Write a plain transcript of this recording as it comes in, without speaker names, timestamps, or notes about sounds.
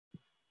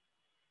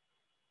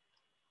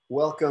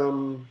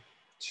Welcome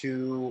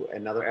to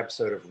another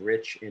episode of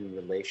Rich in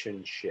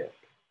Relationship.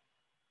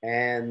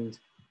 And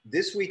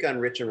this week on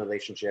Rich in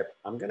Relationship,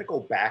 I'm going to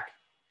go back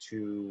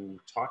to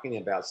talking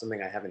about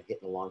something I haven't hit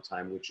in a long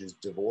time, which is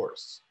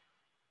divorce.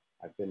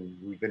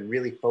 We've been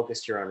really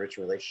focused here on Rich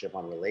in Relationship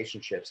on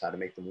relationships, how to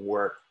make them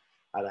work,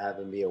 how to have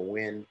them be a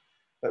win.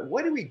 But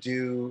what do we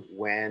do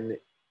when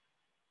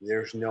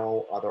there's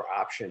no other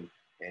option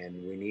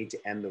and we need to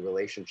end the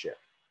relationship?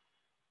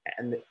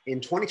 And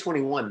in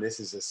 2021, this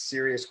is a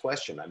serious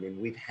question. I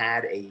mean, we've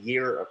had a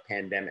year of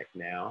pandemic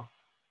now,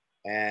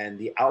 and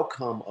the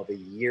outcome of a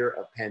year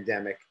of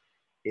pandemic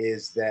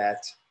is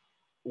that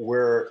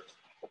we're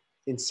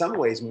in some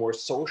ways more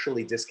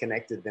socially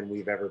disconnected than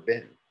we've ever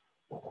been.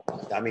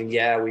 I mean,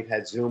 yeah, we've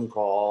had Zoom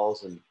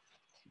calls and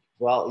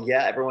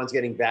everyone's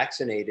getting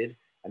vaccinated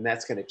and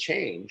that's going to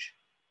change,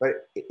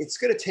 but it's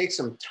going to take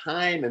some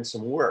time and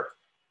some work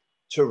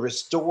to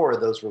restore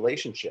those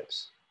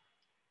relationships.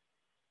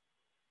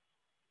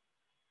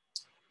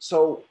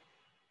 So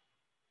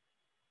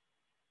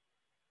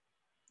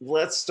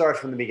let's start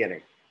from the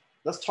beginning.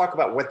 Let's talk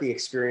about what the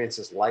experience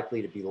is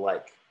likely to be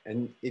like.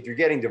 And if you're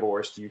getting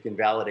divorced, you can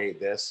validate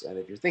this. And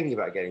if you're thinking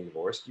about getting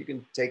divorced, you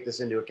can take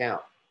this into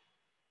account.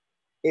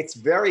 It's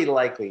very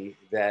likely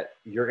that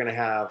you're going to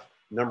have,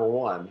 number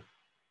one,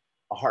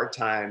 a hard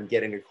time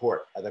getting to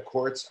court. The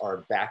courts are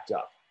backed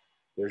up.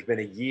 There's been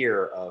a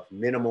year of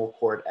minimal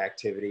court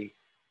activity,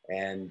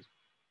 and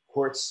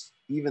courts,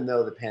 even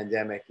though the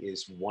pandemic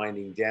is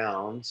winding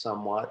down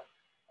somewhat,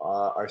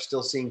 are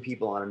still seeing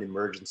people on an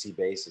emergency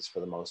basis for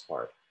the most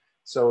part.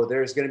 So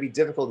there's going to be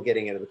difficulty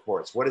getting into the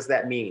courts. What does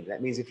that mean?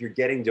 That means if you're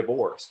getting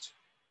divorced,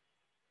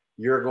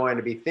 you're going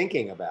to be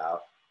thinking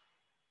about,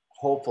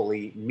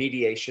 hopefully,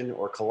 mediation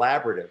or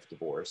collaborative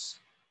divorce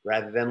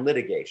rather than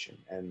litigation.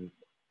 And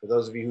for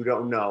those of you who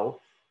don't know,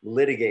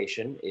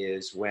 litigation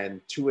is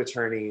when two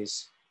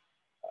attorneys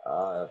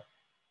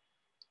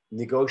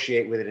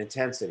negotiate with an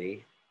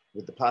intensity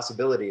with the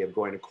possibility of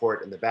going to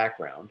court in the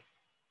background.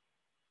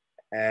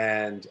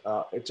 And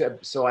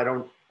so I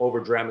don't over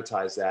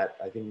dramatize that.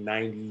 I think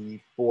 94%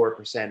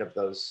 of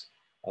those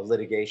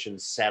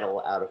litigations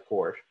settle out of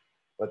court,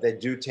 but they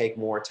do take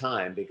more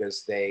time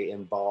because they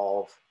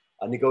involve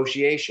a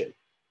negotiation.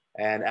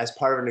 And as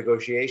part of a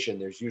negotiation,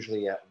 there's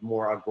usually a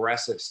more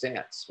aggressive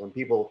stance. When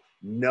people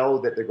know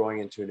that they're going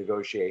into a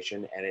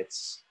negotiation and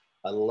it's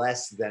a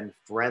less than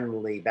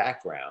friendly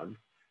background,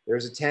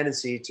 there's a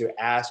tendency to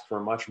ask for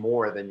much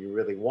more than you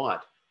really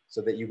want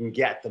so that you can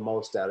get the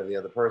most out of the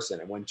other person.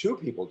 And when two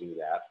people do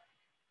that,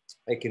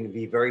 it can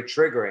be very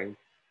triggering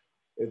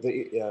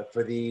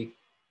for the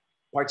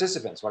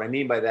participants. What I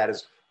mean by that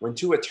is when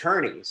two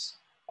attorneys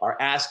are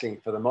asking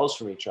for the most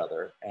from each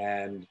other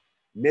and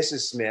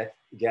Mrs. Smith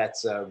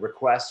gets a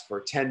request for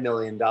 $10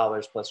 million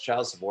plus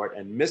child support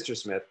and Mr.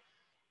 Smith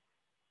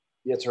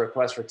gets a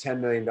request for $10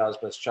 million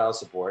plus child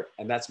support,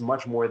 and that's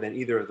much more than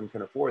either of them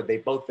can afford, they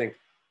both think,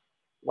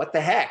 what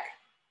the heck?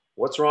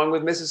 What's wrong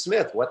with Mrs.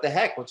 Smith? What the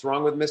heck? What's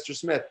wrong with Mr.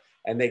 Smith?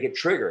 And they get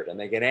triggered and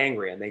they get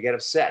angry and they get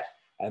upset.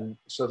 And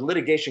so the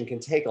litigation can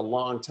take a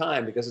long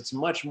time because it's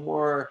much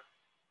more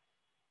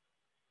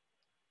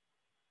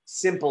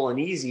simple and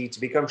easy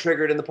to become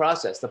triggered in the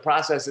process. The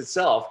process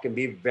itself can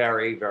be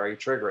very, very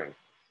triggering.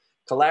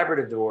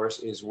 Collaborative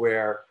divorce is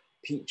where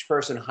each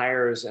person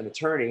hires an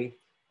attorney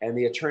and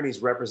the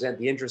attorneys represent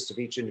the interests of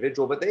each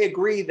individual, but they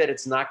agree that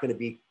it's not going to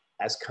be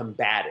as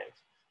combative.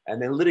 And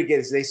then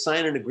litigators, they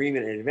sign an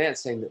agreement in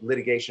advance saying that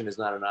litigation is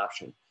not an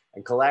option.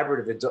 And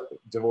collaborative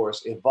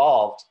divorce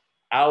evolved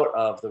out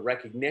of the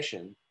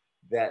recognition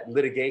that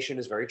litigation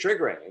is very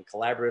triggering and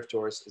collaborative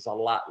divorce is a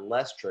lot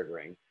less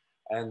triggering.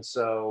 And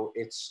so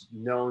it's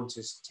known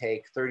to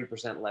take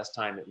 30% less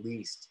time at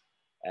least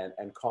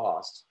and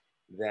cost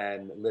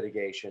than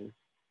litigation.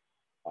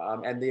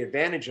 And the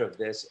advantage of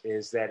this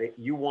is that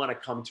you want to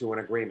come to an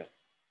agreement.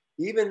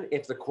 Even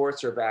if the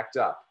courts are backed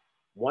up,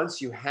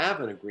 once you have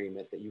an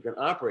agreement that you can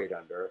operate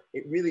under,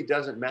 it really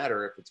doesn't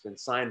matter if it's been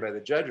signed by the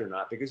judge or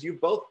not, because you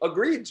both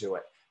agreed to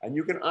it and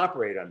you can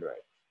operate under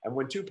it. And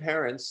when two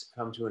parents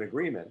come to an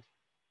agreement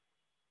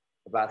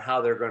about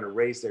how they're going to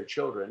raise their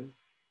children,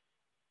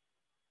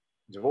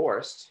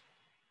 divorced,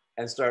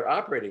 and start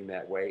operating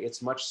that way,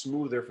 it's much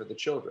smoother for the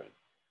children.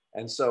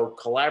 And so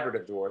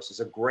collaborative divorce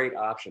is a great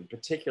option,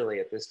 particularly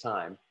at this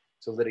time,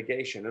 to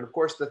litigation. And of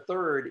course, the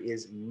third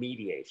is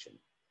mediation.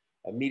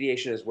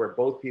 Mediation is where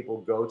both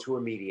people go to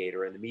a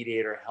mediator and the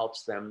mediator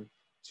helps them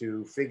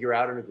to figure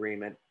out an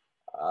agreement.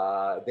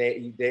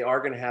 They are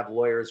going to have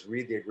lawyers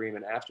read the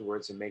agreement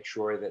afterwards and make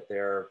sure that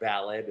they're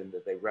valid and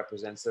that they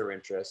represent their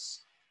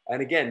interests.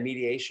 And again,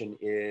 mediation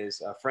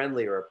is a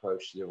friendlier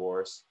approach to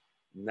divorce.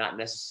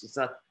 It's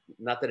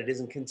not that it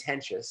isn't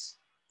contentious.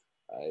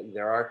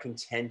 There are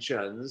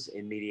contentions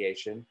in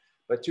mediation,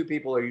 but two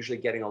people are usually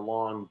getting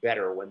along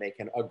better when they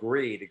can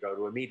agree to go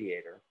to a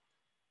mediator.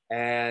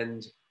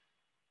 And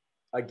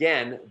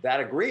again, that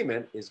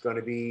agreement is going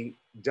to be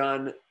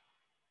done,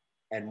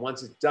 and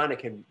once it's done,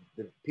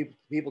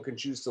 people can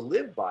choose to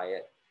live by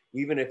it,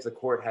 even if the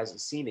court hasn't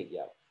seen it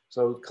yet.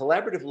 So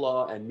collaborative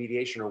law and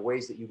mediation are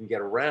ways that you can get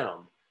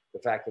around the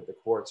fact that the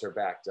courts are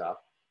backed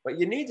up, but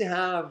you need to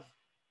have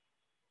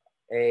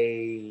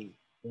a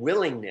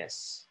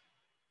willingness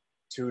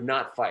to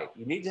not fight.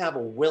 You need to have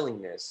a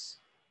willingness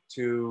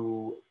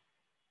to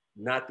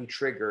not be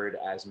triggered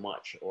as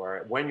much,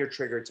 or when you're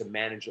triggered, to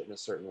manage it in a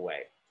certain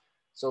way.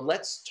 So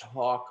let's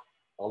talk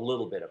a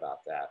little bit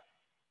about that.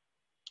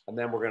 And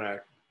then we're going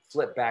to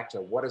flip back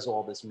to what does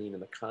all this mean in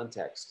the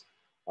context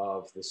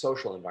of the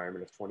social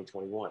environment of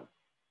 2021.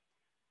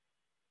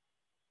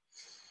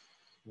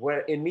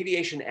 In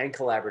mediation and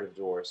collaborative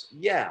divorce,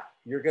 yeah,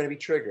 you're going to be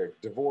triggered.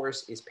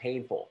 Divorce is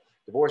painful.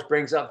 Divorce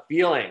brings up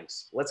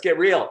feelings. Let's get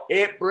real.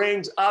 It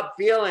brings up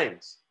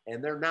feelings,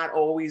 and they're not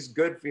always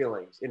good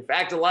feelings. In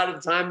fact, a lot of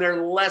the time,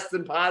 they're less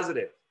than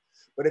positive.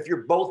 But if you're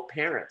both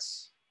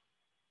parents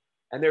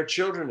and there are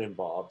children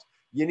involved,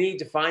 you need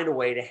to find a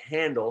way to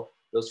handle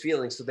those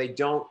feelings so they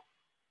don't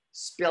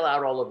spill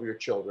out all over your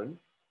children,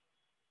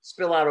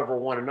 spill out over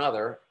one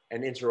another,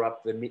 and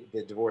interrupt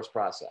the divorce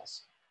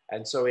process.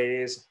 And so it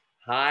is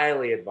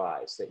highly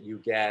advised that you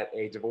get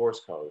a divorce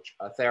coach,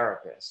 a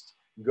therapist,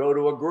 go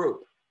to a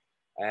group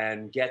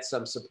and get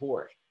some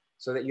support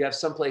so that you have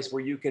some place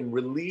where you can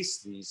release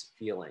these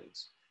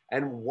feelings.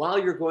 And while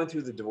you're going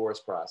through the divorce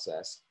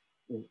process,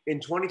 in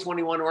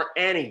 2021 or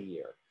any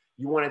year,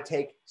 you want to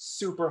take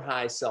super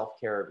high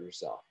self-care of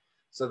yourself.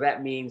 So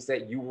that means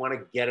that you want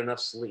to get enough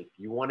sleep.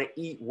 You want to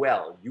eat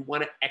well. You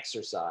want to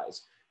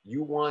exercise.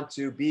 You want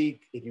to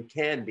be, if you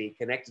can be,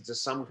 connected to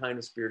some kind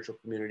of spiritual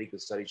community,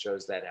 because study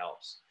shows that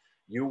helps.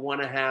 You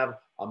want to have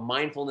a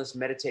mindfulness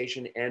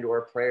meditation and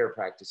or prayer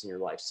practice in your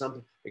life,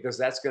 something, because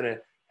that's going to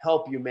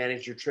help you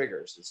manage your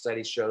triggers. The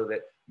studies show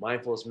that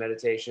mindfulness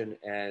meditation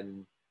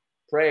and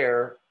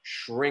prayer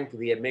shrink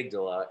the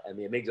amygdala, and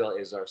the amygdala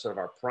is our sort of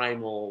our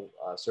primal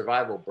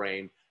survival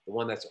brain, the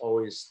one that's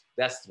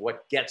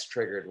what gets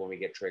triggered when we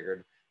get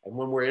triggered. And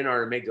when we're in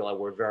our amygdala,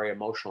 we're very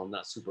emotional,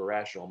 not super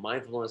rational.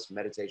 Mindfulness,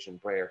 meditation,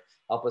 prayer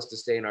help us to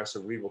stay in our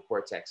cerebral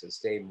cortex and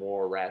stay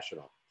more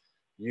rational.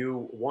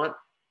 You want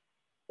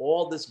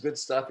all this good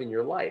stuff in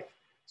your life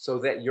so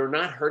that you're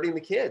not hurting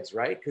the kids,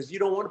 right? Because you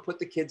don't want to put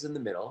the kids in the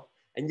middle,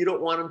 and you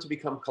don't want them to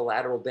become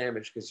collateral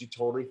damage because you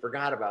totally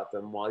forgot about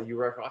them while you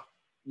were off,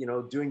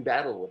 doing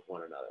battle with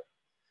one another.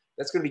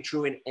 That's going to be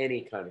true in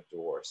any kind of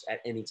divorce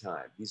at any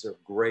time. These are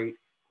great,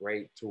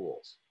 great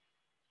tools.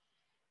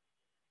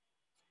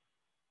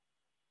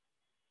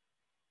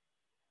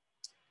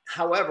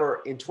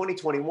 However, in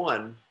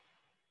 2021,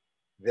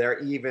 they're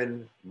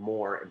even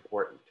more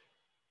important.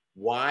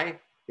 Why?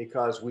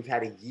 Because we've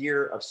had a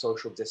year of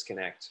social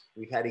disconnect.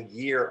 We've had a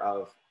year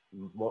of,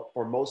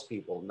 for most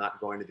people, not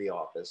going to the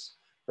office.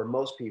 For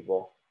most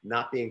people,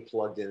 not being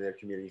plugged in their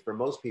community. For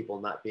most people,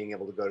 not being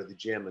able to go to the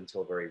gym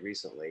until very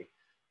recently.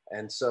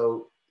 And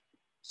so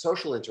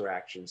social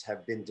interactions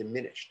have been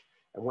diminished.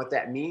 And what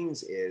that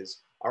means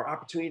is our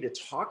opportunity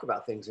to talk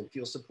about things and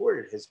feel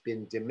supported has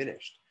been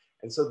diminished.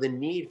 And so the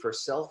need for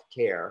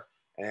self-care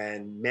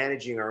and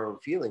managing our own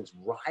feelings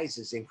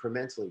rises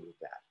incrementally with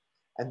that.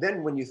 And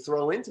then when you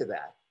throw into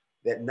that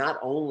not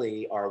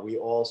only are we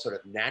all sort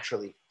of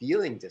naturally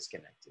feeling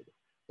disconnected,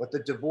 but the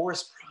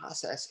divorce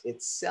process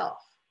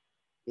itself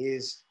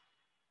is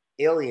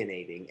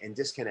alienating and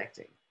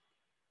disconnecting.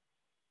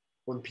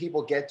 When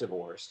people get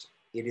divorced,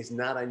 it is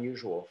not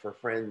unusual for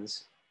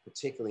friends,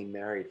 particularly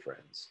married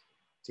friends,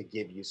 to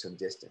give you some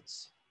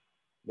distance.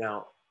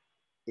 Now,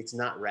 it's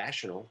not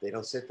rational. They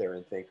don't sit there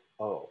and think,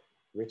 oh,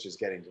 Rich is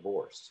getting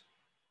divorced.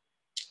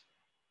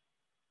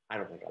 I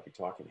don't think I'll be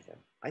talking to him.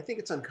 I think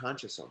it's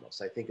unconscious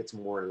almost. I think it's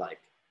more like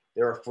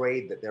they're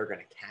afraid that they're going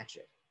to catch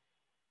it.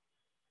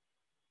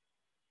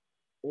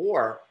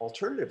 Or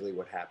alternatively,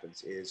 what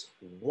happens is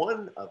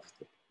one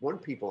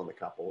people in the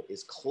couple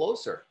is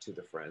closer to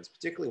the friends,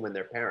 particularly when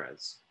they're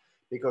parents,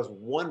 because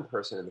one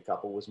person in the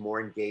couple was more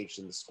engaged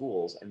in the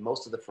schools, and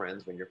most of the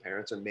friends, when your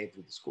parents are made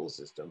through the school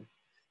system.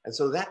 And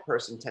so that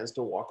person tends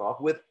to walk off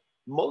with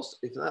most,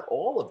 if not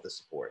all, of the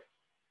support.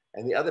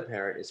 And the other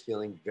parent is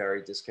feeling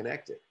very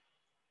disconnected.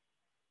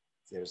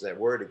 There's that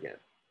word again.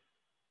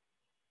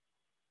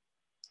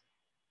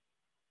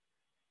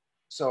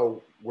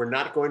 So we're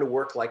not going to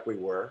work like we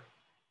were.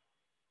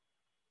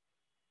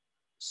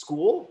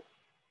 School,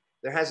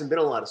 there hasn't been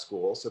a lot of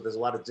school, so there's a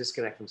lot of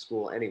disconnect from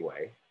school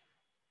anyway.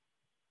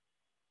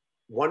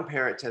 One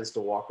parent tends to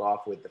walk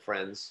off with the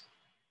friends.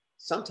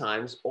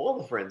 Sometimes all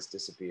the friends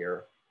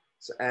disappear,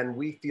 and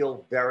we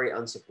feel very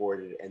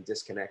unsupported and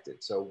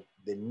disconnected. So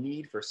the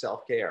need for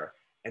self-care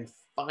and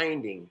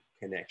finding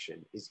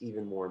connection is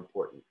even more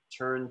important.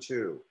 Turn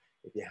to,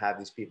 if you have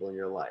these people in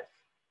your life,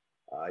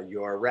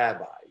 your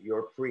rabbi,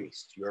 your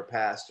priest, your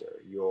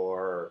pastor,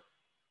 your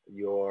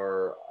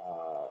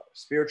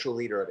spiritual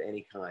leader of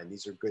any kind.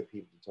 These are good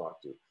people to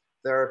talk to.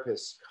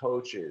 Therapists,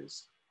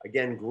 coaches,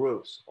 again,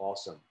 groups,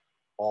 awesome,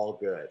 all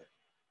good.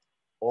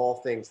 All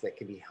things that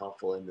can be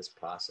helpful in this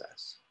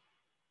process.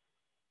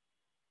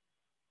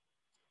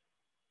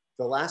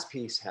 The last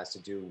piece has to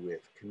do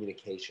with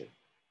communication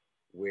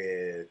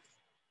with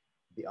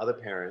the other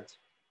parent,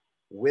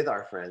 with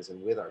our friends,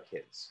 and with our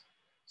kids.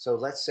 So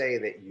let's say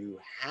that you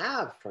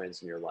have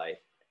friends in your life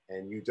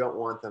and you don't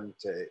want them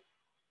to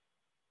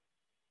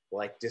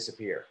like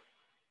disappear.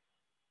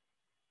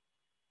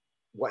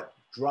 What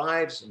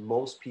drives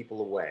most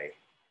people away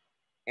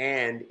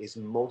and is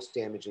most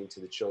damaging to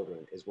the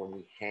children is when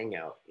we hang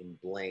out in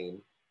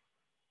blame,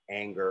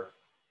 anger,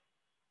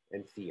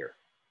 and fear.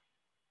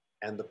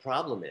 And the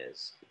problem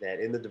is that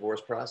in the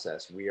divorce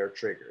process, we are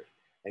triggered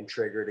and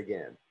triggered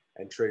again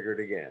and triggered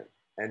again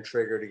and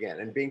triggered again.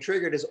 And being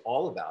triggered is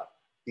all about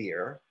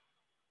fear,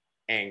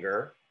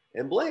 anger,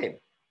 and blame.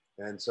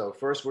 And so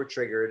first we're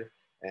triggered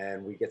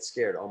and we get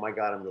scared. Oh my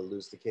God, I'm going to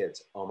lose the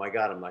kids. Oh my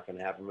God, I'm not going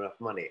to have enough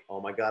money. Oh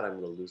my God, I'm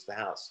going to lose the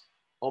house.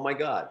 Oh my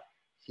God,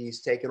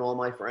 he's taken all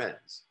my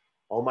friends.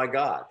 Oh my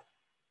God,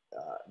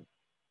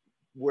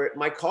 where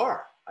my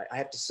car, I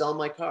have to sell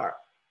my car.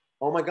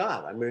 Oh my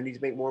God, I'm going to need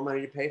to make more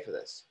money to pay for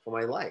this, for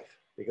my life,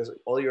 because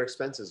all your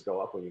expenses go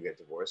up when you get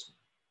divorced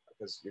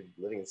because you're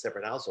living in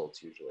separate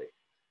households usually.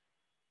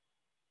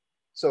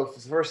 So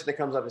the first thing that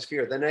comes up is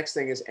fear. The next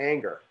thing is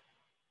anger.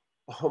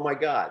 Oh my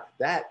God,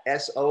 that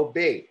SOB,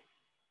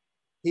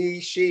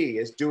 she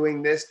is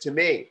doing this to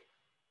me,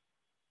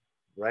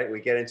 right? We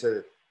get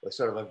into a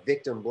sort of a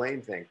victim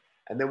blame thing.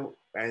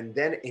 And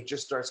then it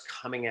just starts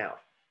coming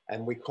out.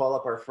 And we call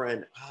up our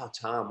friend, oh,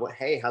 Tom,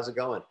 hey, how's it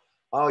going?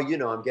 Oh,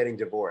 I'm getting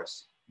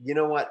divorced. You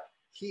know what?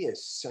 He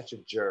is such a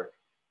jerk.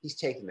 He's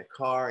taking the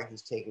car,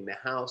 he's taking the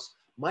house.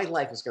 My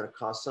life is going to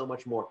cost so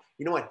much more.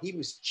 You know what? He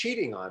was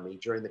cheating on me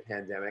during the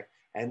pandemic.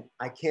 And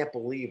I can't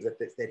believe that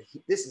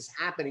this is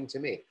happening to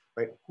me,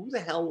 right? Who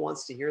the hell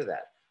wants to hear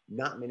that?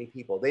 Not many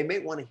people. They may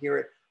want to hear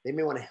it. They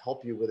may want to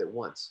help you with it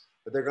once,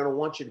 but they're going to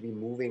want you to be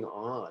moving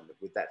on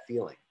with that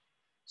feeling.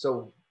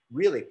 So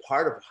really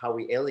part of how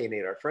we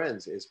alienate our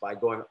friends is by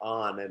going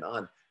on and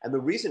on. And the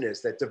reason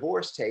is that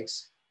divorce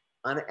takes,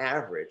 on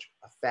average,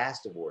 a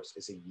fast divorce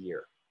is a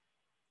year.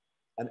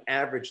 An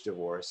average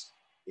divorce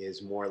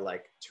is more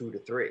like 2 to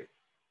 3.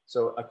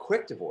 So a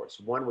quick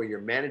divorce, one where you're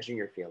managing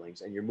your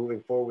feelings and you're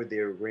moving forward with the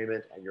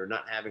agreement and you're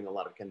not having a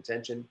lot of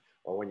contention,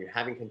 or when you're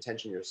having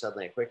contention, you're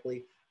settling it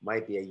quickly,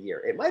 might be a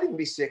year. It might even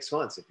be 6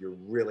 months if you're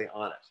really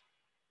on it.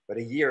 But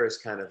a year is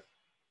kind of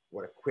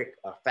what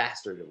a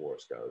faster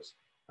divorce goes,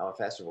 how a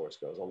fast divorce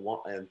goes.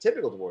 And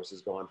typical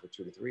divorces go on for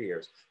 2 to 3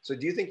 years. So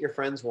do you think your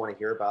friends want to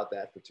hear about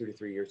that for 2 to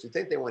 3 years? Do you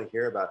think they want to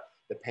hear about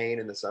the pain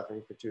and the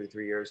suffering for 2 to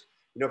 3 years?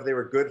 If they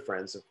were good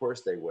friends, of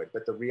course they would.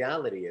 But the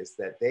reality is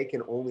that they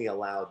can only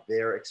allow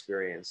their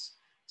experience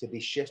to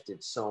be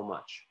shifted so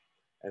much.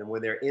 And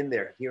when they're in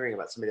there hearing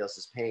about somebody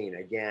else's pain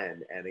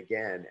again and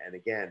again and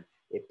again,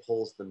 it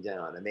pulls them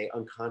down and they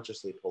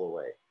unconsciously pull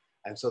away.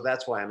 And so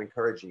that's why I'm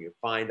encouraging you,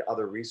 find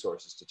other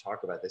resources to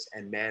talk about this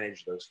and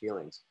manage those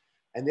feelings.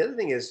 And the other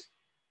thing is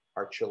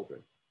our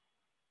children.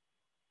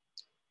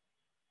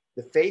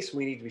 The face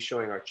we need to be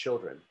showing our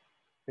children,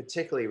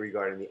 particularly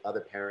regarding the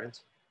other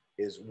parent,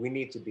 is we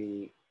need to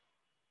be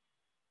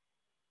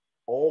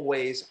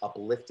always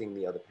uplifting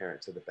the other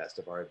parent to the best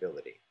of our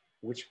ability,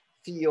 which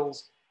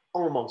feels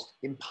almost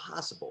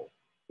impossible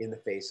in the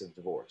face of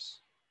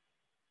divorce.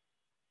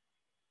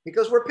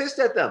 Because we're pissed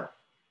at them.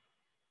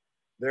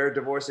 They're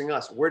divorcing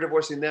us. We're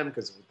divorcing them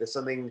because there's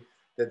something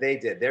that they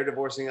did. They're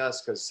divorcing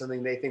us because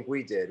something they think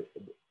we did.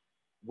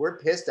 We're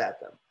pissed at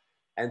them.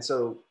 And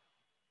so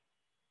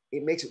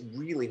it makes it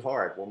really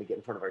hard when we get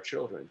in front of our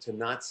children to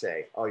not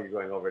say, oh, you're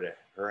going over to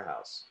her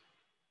house.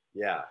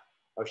 Yeah.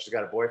 Oh, she's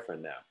got a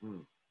boyfriend now.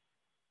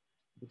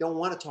 We don't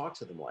want to talk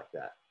to them like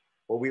that.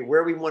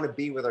 Where we want to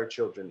be with our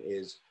children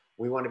is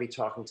we want to be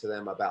talking to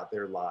them about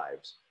their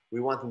lives. We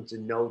want them to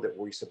know that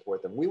we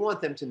support them. We want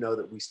them to know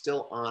that we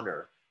still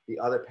honor the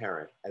other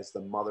parent as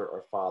the mother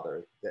or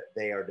father that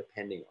they are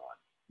depending on,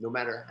 no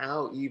matter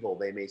how evil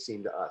they may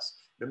seem to us,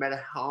 no matter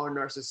how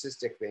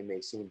narcissistic they may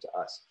seem to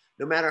us,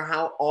 no matter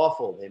how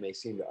awful they may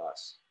seem to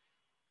us.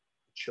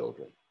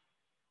 Children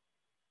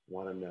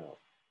want to know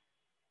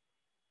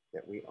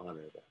that we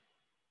honor them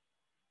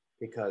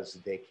because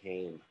they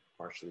came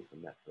partially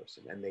from that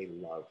person and they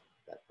love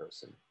that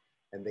person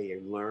and they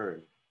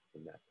learn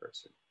from that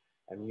person.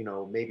 And,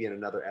 maybe in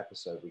another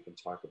episode, we can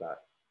talk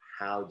about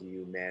how do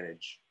you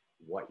manage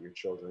what your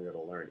children are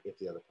going to learn if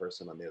the other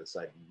person on the other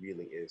side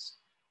really is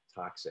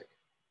toxic.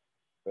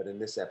 But in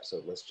this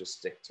episode, let's just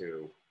stick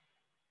to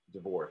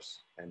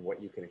divorce and what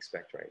you can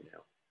expect right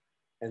now.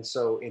 And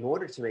so in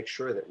order to make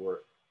sure that we're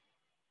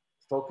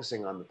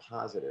focusing on the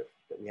positive,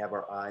 that we have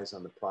our eyes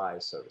on the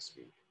prize, so to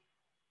speak,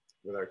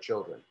 with our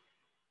children,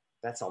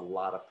 that's a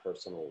lot of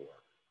personal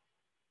work.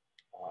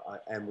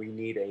 And we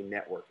need a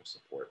network of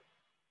support.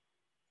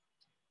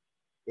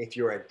 If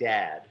you're a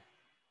dad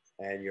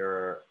and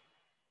you're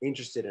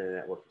interested in a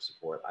network of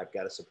support, I've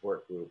got a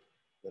support group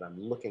that I'm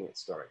looking at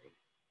starting.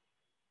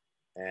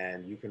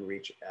 And you can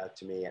reach out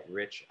to me at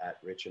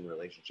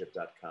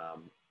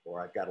rich@richinrelationship.com,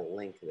 or I've got a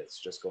link that's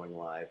just going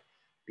live,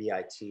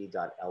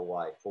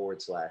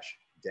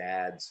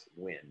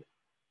 bit.ly/dadswin.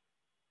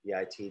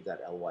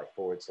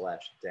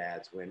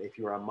 bit.ly/dadswin. If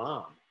you're a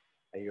mom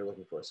and you're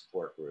looking for a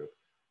support group,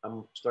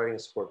 I'm starting a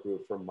support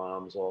group for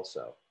moms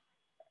also.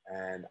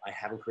 And I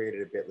haven't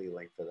created a bit.ly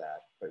link for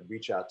that, but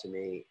reach out to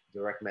me,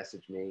 direct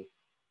message me.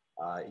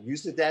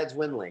 Use the Dad's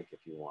Win link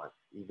if you want,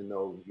 even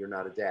though you're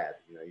not a dad.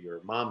 You know,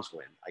 you're Mom's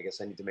Win. I guess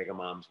I need to make a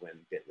Mom's Win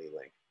bit.ly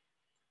link,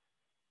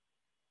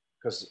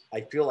 because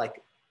I feel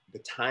like the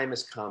time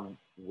has come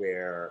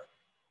where,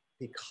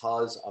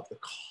 because of the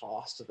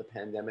cost of the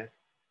pandemic,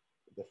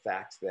 the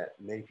fact that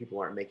many people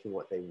aren't making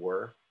what they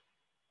were,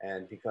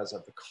 and because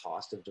of the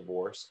cost of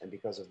divorce, and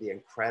because of the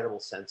incredible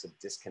sense of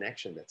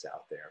disconnection that's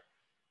out there,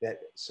 that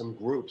some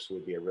groups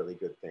would be a really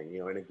good thing. You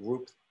know, in a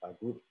group,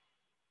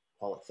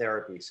 call it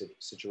therapy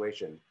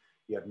situation,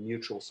 you have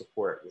mutual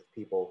support with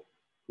people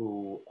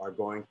who are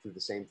going through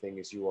the same thing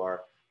as you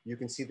are. You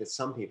can see that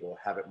some people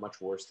have it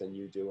much worse than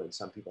you do, and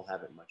some people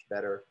have it much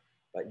better,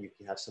 but you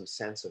can have some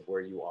sense of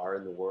where you are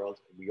in the world.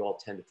 We all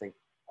tend to think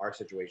our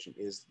situation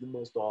is the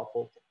most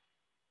awful.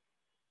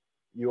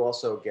 You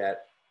also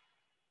get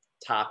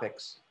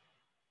topics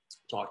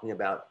talking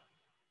about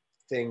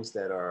things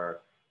that are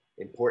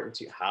important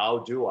to you. How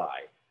do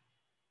I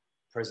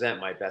present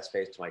my best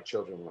face to my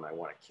children when I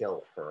want to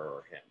kill her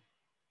or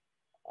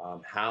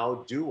him?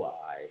 How do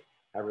I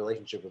have a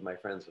relationship with my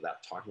friends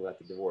without talking about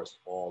the divorce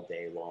all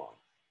day long?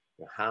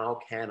 You know, how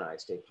can I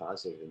stay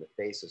positive in the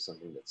face of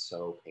something that's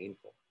so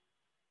painful?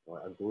 You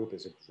know, a group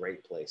is a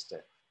great place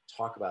to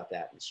talk about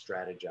that and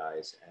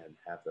strategize and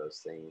have those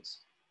things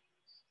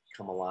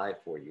come alive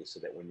for you,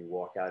 so that when you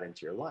walk out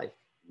into your life,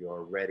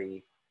 you're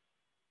ready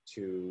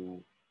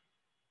to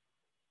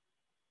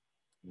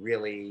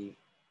really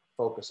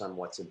focus on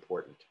what's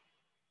important.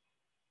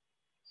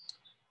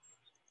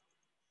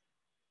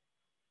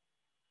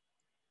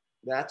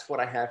 That's what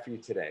I have for you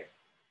today.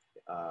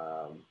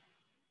 The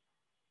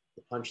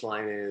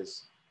punchline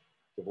is,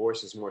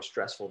 divorce is more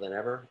stressful than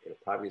ever. It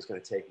probably is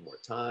going to take more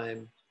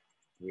time.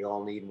 We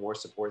all need more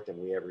support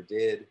than we ever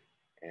did.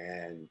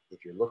 And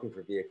if you're looking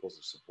for vehicles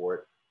of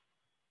support,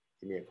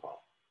 give me a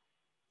call.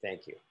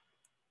 Thank you.